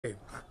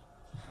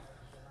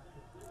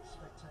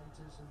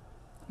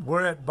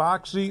We're at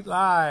Box Seat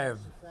Live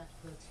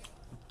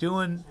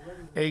doing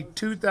a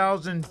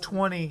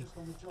 2020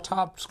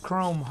 Topps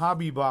Chrome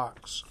Hobby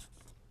Box.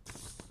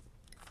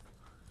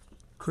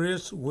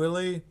 Chris,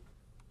 Willie,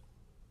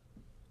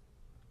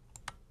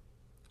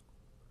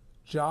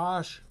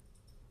 Josh,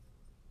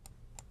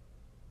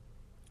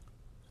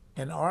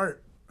 and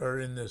Art are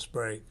in this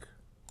break.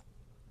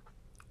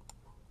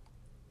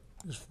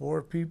 There's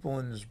 4 people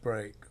in this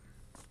break.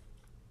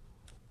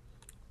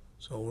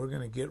 So we're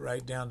going to get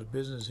right down to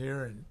business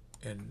here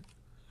and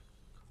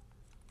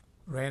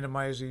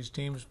randomize these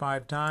teams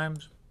 5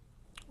 times.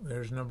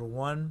 There's number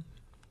 1,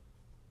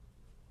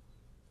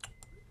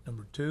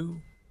 number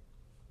 2,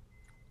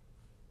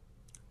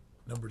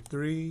 number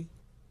 3.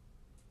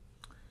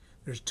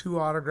 There's 2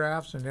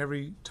 autographs in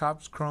every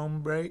Topps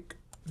Chrome break.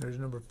 There's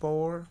number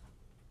 4.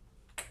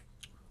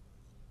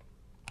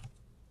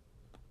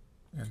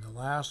 And the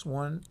last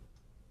one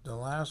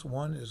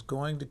is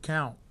going to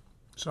count.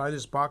 Sorry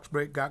this box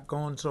break got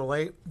going so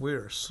late.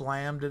 We're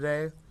slammed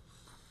today.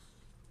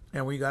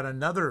 And we got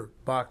another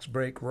box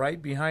break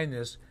right behind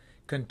this.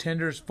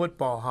 Contenders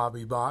Football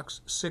Hobby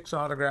Box. 6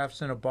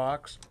 autographs in a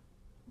box.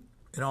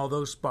 And all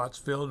those spots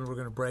filled. And we're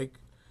going to break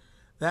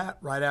that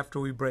right after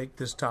we break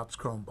this Topps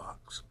Chrome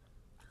box.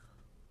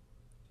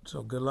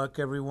 So good luck,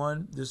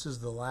 everyone. This is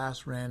the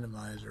last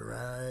randomizer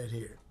right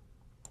here.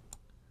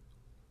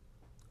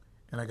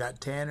 And I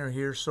got Tanner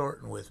here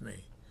sorting with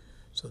me.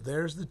 So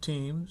there's the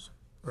teams,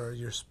 or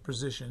your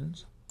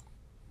positions.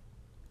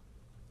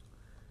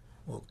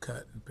 We'll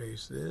cut and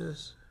paste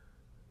this.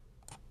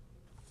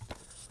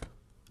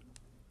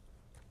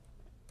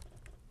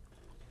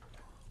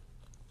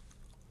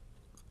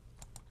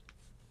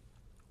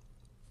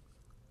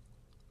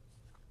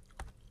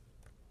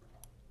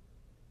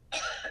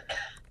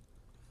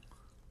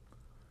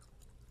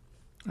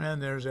 And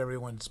there's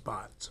everyone's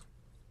spots.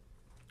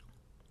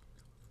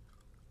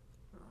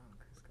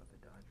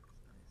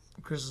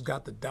 Chris has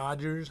got the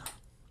Dodgers.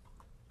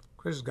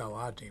 Chris has got a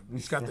lot of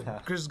teams.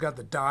 Chris has got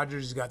the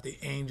Dodgers. He's got the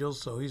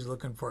Angels. So he's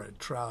looking for a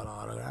Trout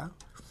autograph,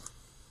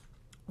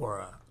 or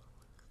a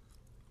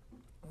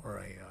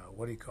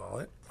what do you call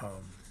it?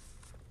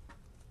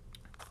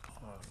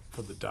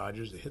 For the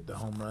Dodgers to hit the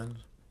home runs.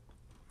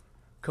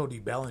 Cody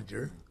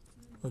Bellinger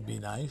would be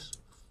nice.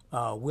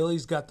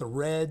 Willie's got the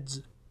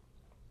Reds.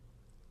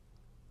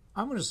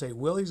 I'm going to say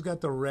Willie's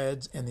got the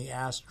Reds and the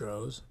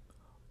Astros.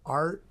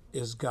 Art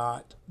has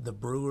got the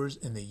Brewers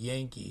and the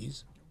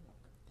Yankees.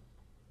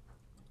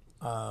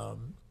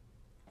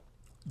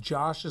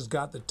 Josh has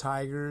got the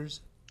Tigers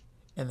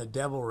and the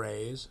Devil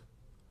Rays.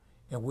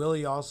 And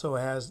Willie also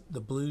has the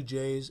Blue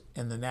Jays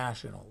and the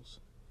Nationals.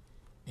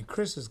 And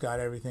Chris has got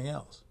everything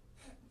else.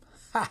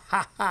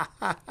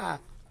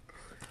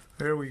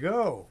 There we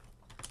go.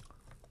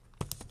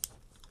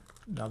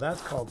 Now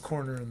that's called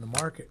corner in the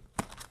market.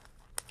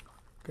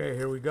 Okay,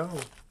 here we go.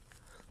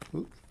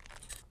 Oops.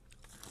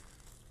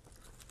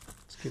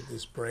 Let's get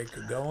this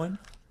breaker going.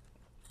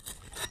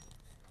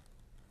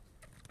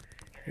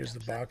 Here's the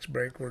box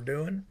break we're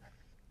doing.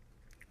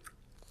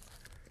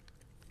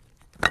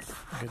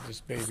 Get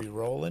this baby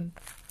rolling.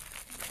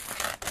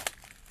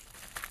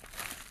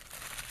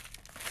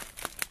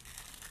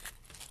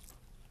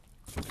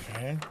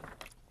 Okay.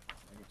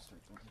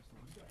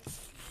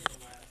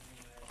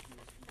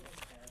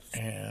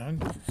 And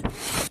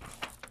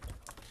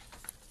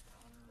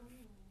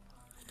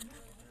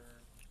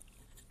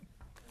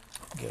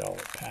get all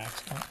the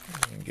packs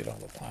and get all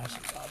the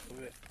plastic off of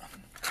it.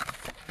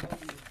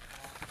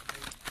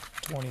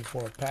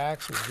 24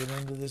 packs. We'll get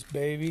into this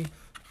baby,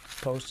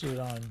 post it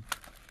on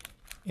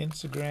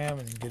Instagram,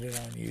 and get it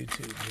on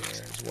YouTube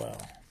here as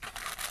well.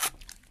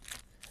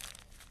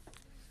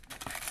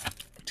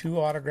 2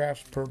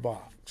 autographs per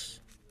box.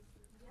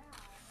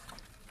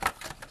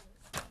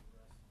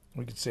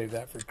 We could save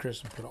that for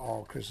Chris and put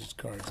all Chris's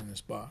cards in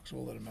this box.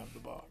 We'll let him have the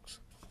box.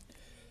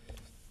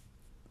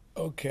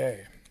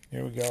 Okay,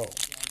 here we go.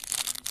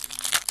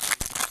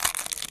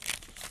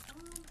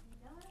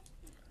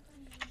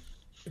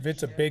 If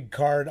it's a big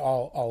card,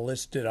 I'll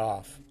list it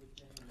off.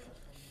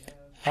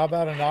 How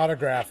about an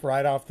autograph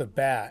right off the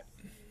bat?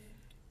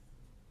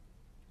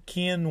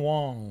 Kian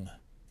Wong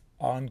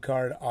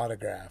on-card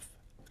autograph.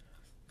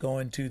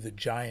 Going to the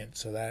Giants,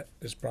 so that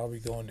is probably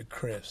going to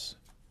Chris.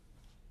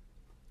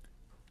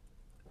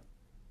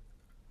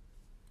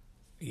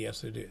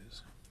 Yes, it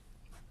is.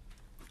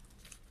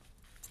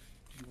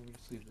 Do you want me to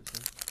sleeve this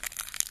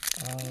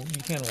in?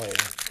 You can later.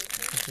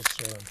 It's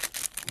just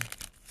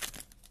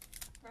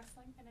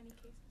Wrestling in any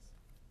cases?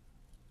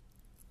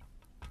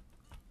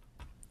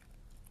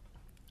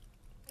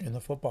 in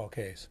the football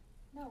case.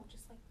 No,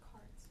 just like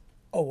cards.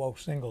 Oh,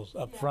 singles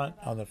up Yeah, front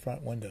about- on the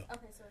front window.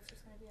 Okay, so it's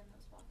just going to be in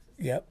those boxes.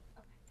 Yep.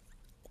 Okay.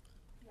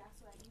 Yeah,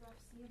 so at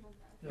UFC and then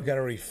the... We got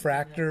a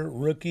refractor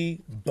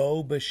rookie,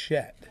 Bo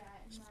Bichette. Yeah,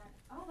 and that...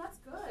 Oh, that's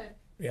good.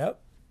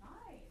 Yep.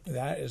 Nice.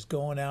 That is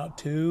going out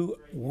to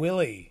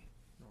Willie,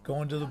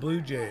 going to the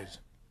Blue Jays.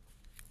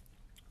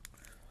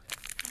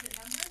 Is it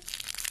numbered?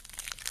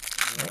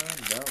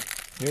 No.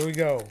 Here we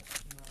go.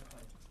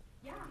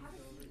 Yeah, have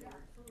it. Yeah,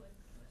 absolutely.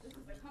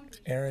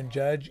 Aaron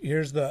Judge.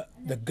 Here's the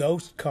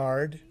ghost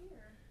card.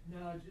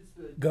 No, just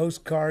the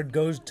Ghost card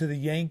goes to the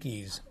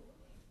Yankees.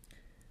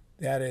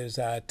 That is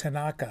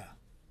Tanaka.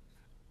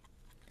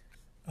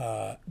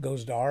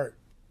 Goes to Art.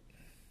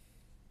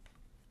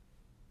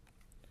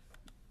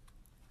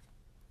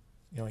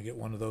 You only get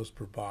one of those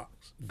per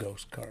box.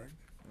 Ghost card.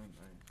 oh,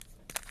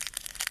 nice.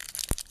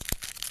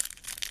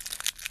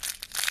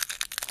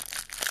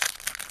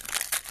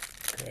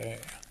 Okay.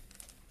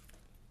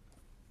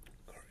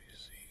 Corey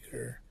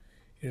Seager.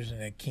 Here's an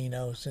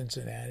Aquino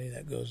Cincinnati.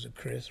 That goes to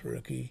Chris,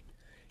 rookie.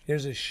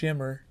 Here's a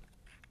shimmer.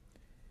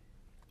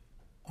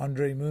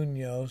 Andre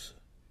Munoz.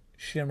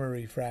 Shimmer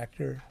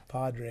refractor.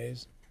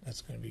 Padres.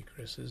 That's going to be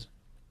Chris's.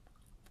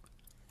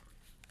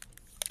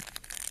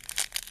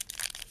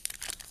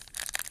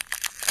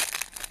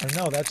 Or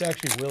no, that's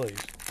actually Willie's.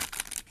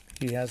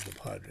 He has the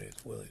Padres.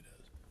 Willie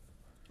does.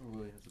 Oh,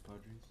 Willie has the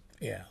Padres.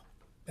 Yeah,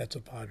 that's a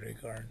Padre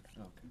card.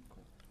 Oh, okay,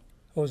 cool.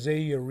 Jose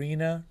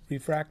Urena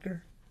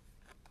refractor.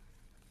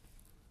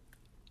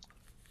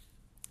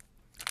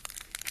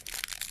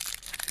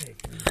 Here,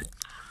 can you-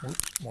 whoop,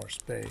 more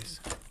space.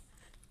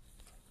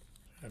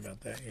 How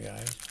about that, you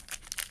guys?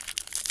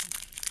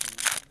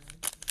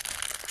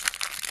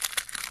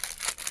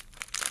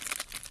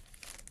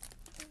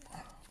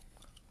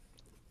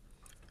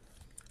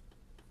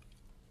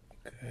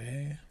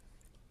 Okay.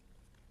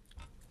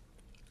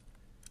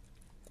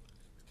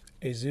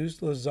 Jesus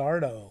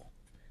Luzardo,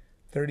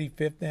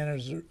 35th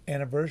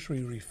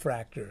anniversary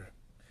refractor.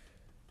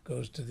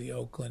 Goes to the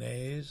Oakland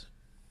A's.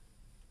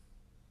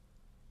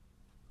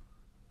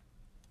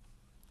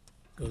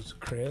 Goes to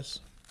Chris.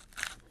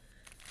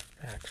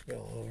 Pack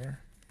spill over.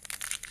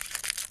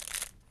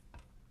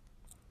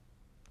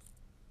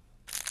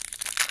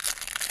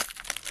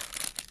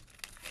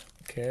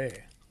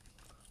 Okay.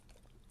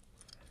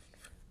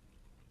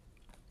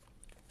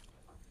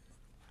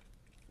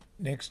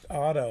 Next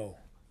auto.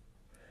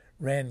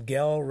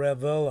 Rangel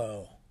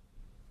Revelo.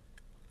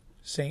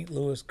 St.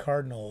 Louis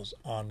Cardinals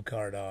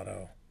on-card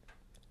auto.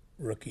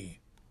 Rookie.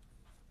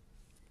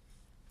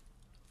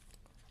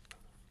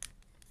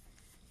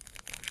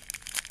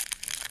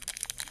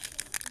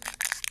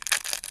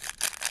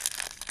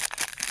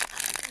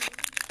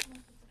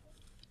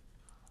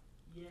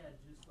 Yeah,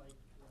 just like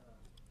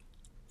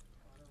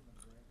Conor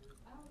McGregor.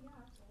 Oh, yeah,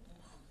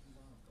 absolutely. He's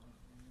on a bunch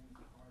of them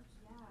cards.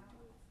 Yeah.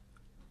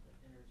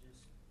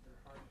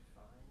 They're hard to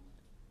find.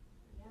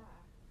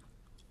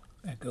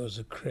 Yeah. That goes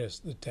to Chris,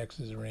 the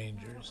Texas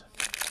Rangers.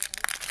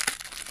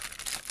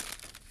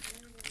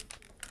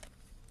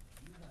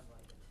 You have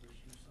like a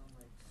tissue, some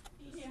like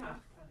Yeah.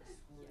 kind of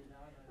squirted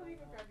out. I Let me don't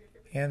go know. grab your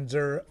computer.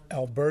 Hanser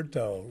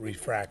Alberto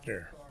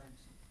refractor.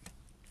 Cards.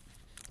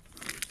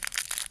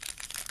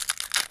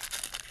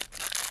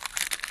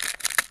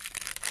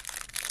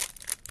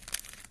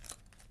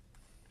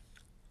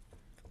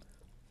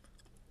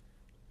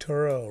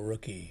 Turo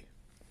rookie.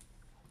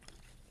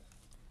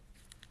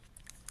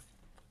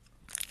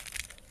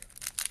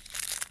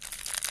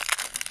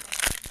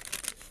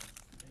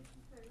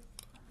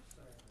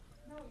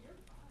 No, you're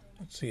fine.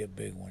 Let's see a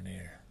big one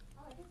here.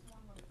 Oh, I guess one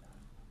was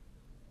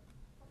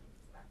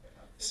done.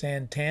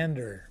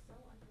 Santander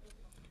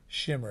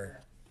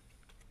shimmer.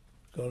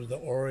 Go to the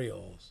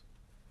Orioles.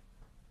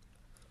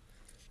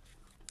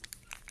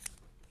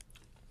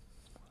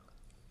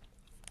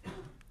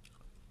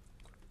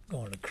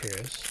 Going to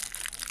Chris.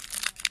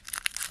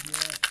 Yeah, I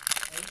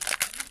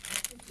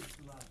think it's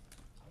like,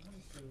 I want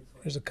to say it's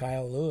like Here's a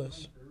Kyle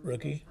Lewis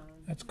rookie.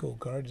 That's a cool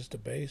card, just a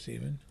base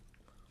even.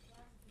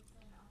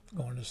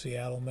 Going to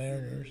Seattle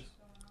Mariners.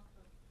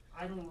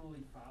 I don't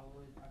really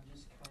follow it. I'm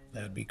just kind of.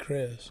 That'd be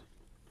Chris.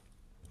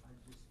 I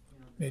just,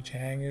 Mitch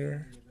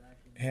Haniger.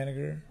 the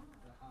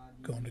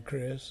hobby. Going to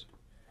Chris.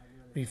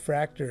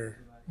 Refractor,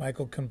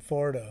 Michael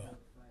Conforto.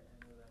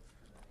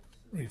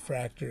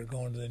 Refractor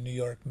going to the New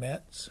York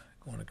Mets.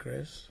 Going to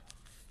Chris.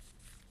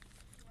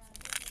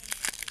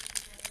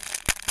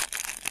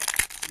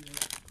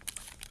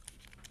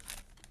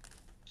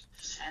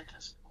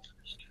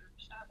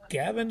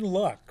 Gavin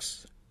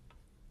Lux,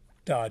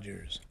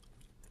 Dodgers,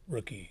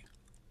 rookie.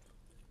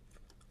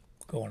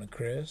 Going to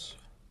Chris.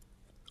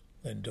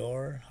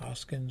 Lindor,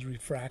 Hoskins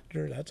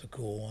refractor. That's a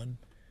cool one.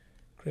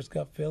 Chris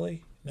got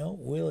Philly? No,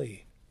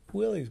 Willie.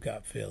 Willie's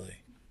got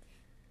Philly.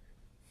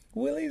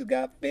 Willie's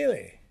got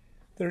Philly.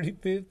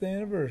 35th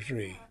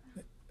anniversary.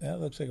 That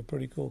looks like a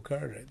pretty cool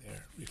card right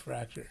there.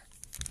 Refractor.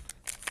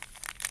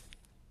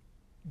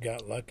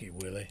 Got lucky,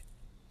 Willie.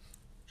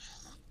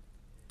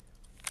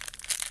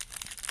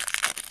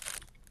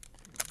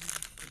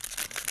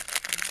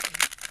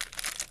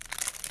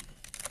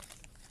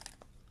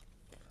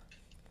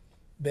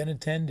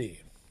 Benintendi.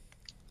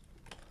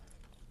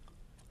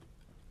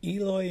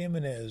 Eloy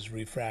Jimenez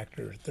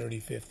refractor,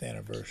 35th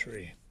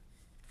anniversary.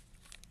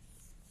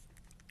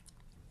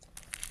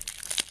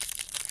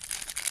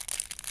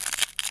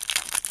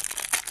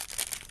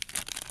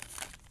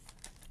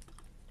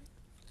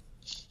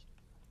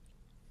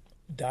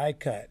 Die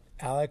cut,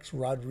 Alex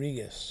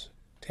Rodriguez,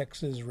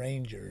 Texas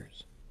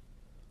Rangers.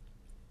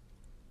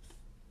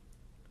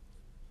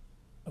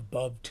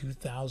 Above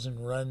 2,000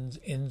 runs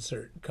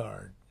insert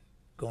card.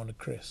 Going to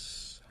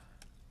Chris.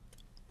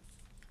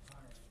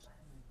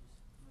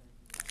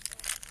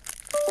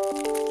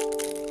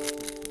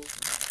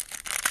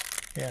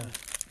 Yeah.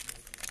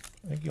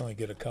 I think you only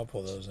get a couple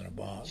of those in a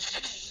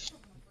box.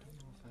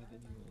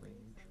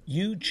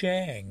 Yu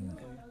Chang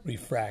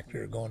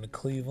refractor going to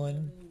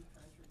Cleveland.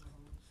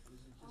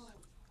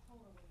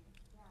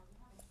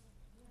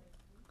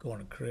 Going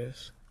to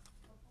Chris.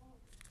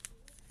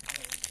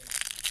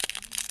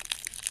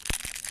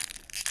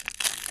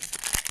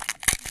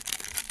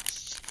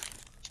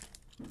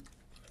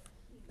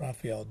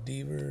 Rafael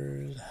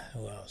Devers.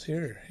 Who else?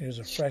 Here's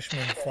a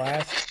freshman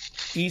flash.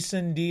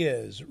 Eason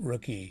Diaz,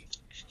 rookie.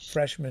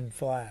 Freshman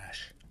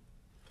flash.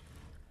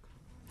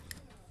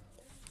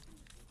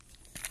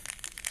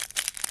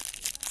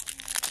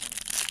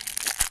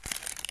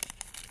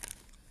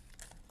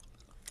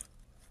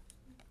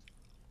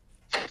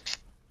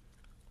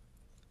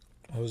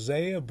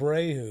 Jose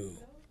Abreu,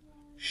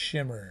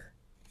 shimmer.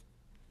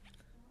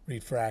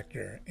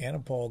 Refractor. Anna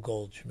Paul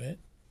Goldschmidt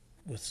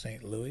with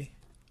St. Louis.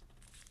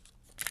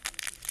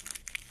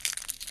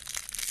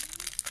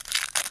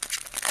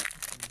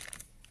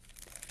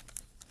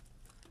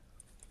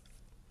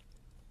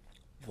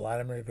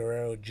 Vladimir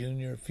Guerrero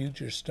Jr.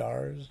 Future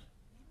Stars.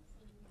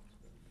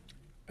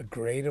 A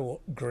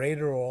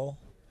Graterol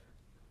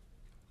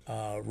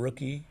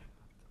rookie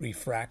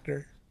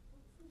refractor.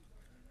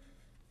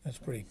 That's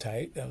pretty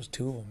tight. That was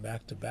two of them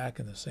back to back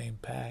in the same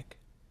pack.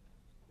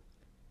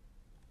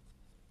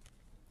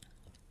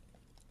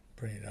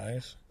 Pretty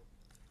nice.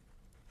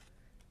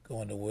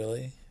 Going to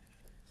Willie.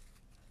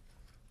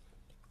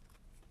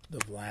 The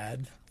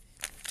Vlad.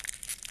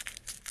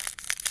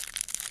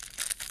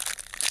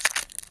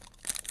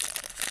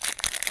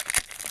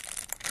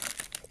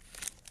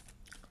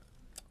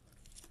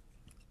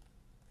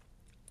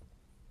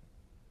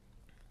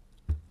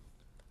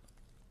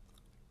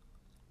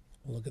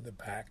 We'll look at the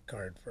pack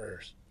card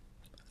first.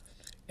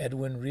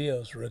 Edwin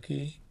Rios,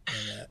 rookie,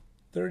 and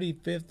the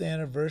 35th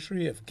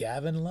anniversary of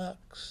Gavin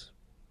Lux.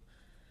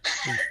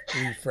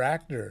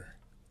 Refractor.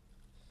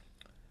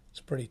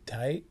 It's pretty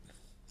tight.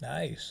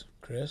 Nice.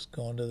 Chris,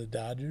 going to the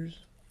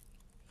Dodgers.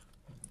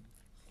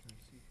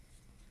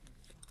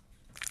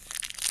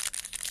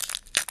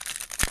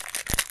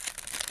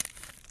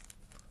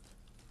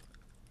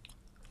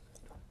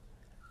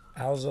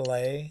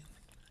 Alzolay.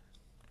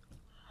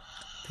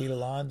 Pete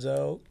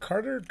Alonso.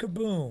 Carter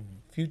Kaboom.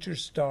 Future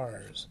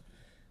Stars.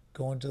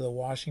 Going to the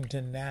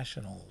Washington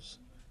Nationals.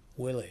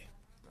 Willie.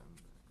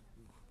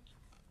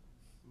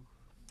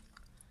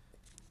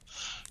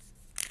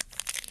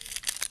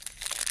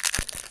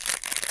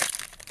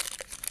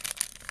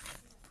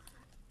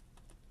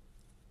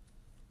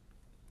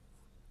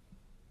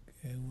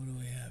 Okay, what do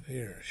we have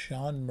here?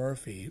 Sean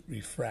Murphy,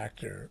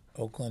 refractor,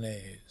 Oakland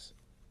A's.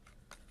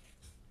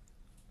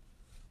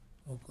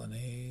 Oakland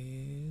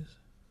A's.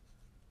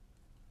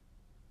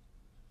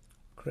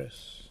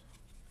 Chris.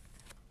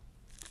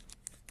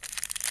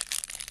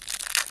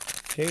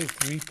 Okay,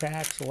 3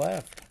 packs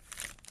left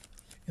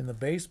in the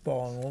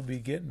baseball, and we'll be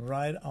getting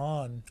right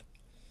on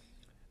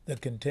the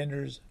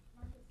Contenders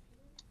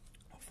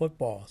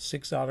football.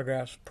 6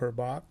 autographs per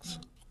box.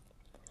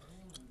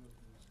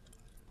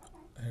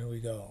 Here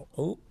we go.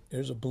 Oh,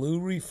 there's a blue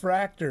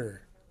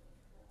refractor.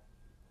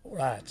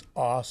 That's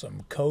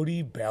awesome.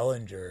 Cody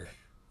Bellinger.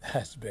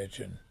 That's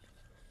bitchin'.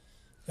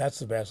 That's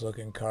the best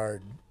looking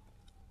card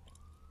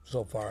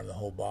so far in the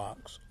whole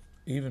box.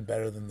 Even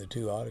better than the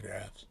 2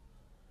 autographs.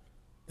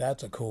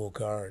 That's a cool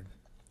card.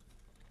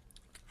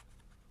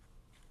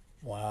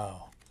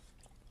 Wow.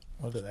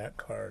 Look at that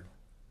card.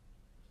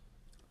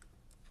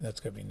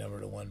 That's going to be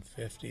numbered to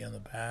 150 on the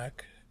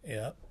back.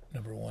 Yep,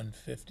 number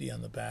 150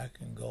 on the back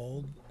in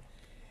gold.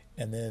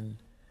 And then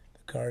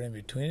the card in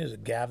between is a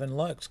Gavin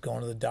Lux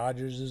going to the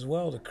Dodgers as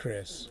well to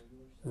Chris.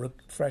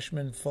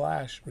 Freshman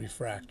flash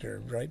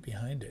refractor right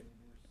behind it.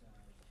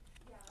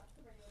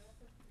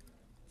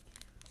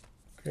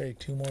 Okay,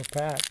 2 more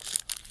packs.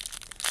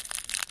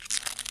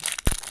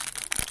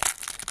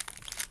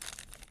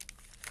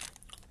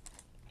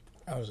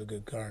 That was a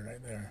good card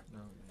right there.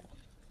 No.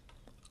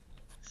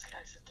 This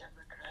guy's a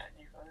Democrat.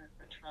 He voted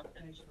for Trump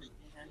in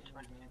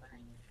 2020.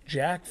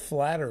 Jack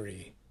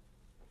Flattery.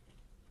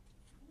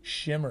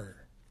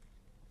 Shimmer.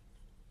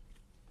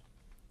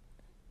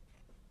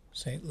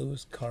 St.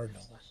 Louis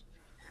Cardinals.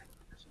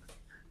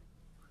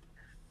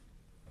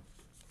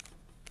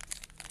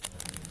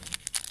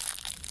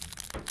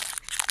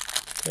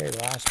 Okay,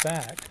 last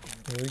pack.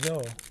 Here we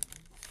go.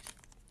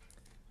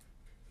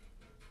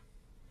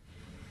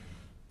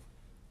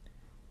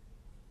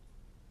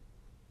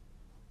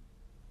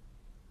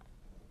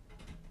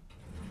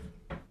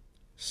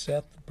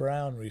 Seth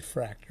Brown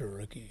refractor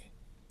rookie.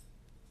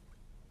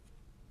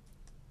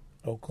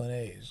 Oakland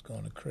A's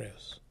going to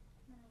Chris.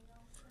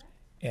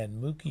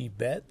 And Mookie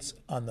Betts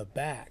on the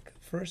back.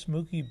 First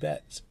Mookie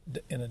Betts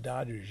in a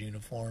Dodgers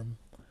uniform.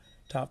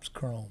 Topps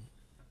chrome.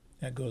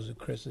 That goes to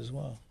Chris as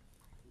well.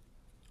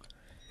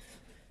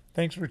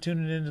 Thanks for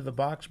tuning into the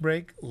box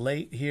break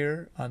late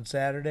here on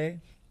Saturday.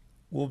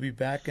 We'll be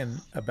back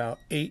in about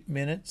 8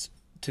 minutes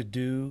to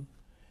do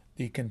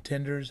the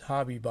Contenders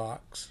Hobby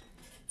Box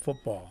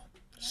football.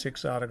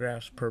 6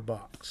 autographs per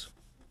box.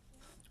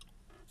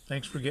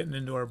 Thanks for getting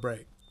into our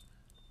break.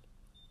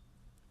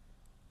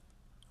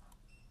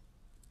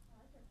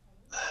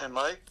 Hey,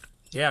 Mike?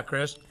 Yeah,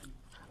 Chris.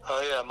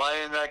 Oh, yeah. Am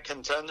I in that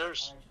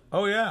Contenders?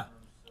 Oh, yeah.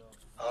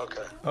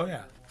 Okay. Oh,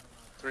 yeah.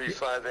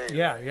 358.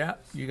 Yeah.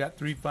 You got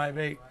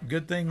 358.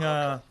 Good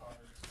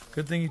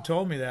thing you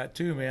told me that,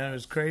 too, man. It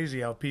was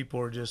crazy how people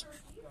were just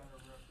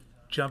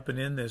jumping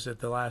in this at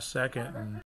the last second and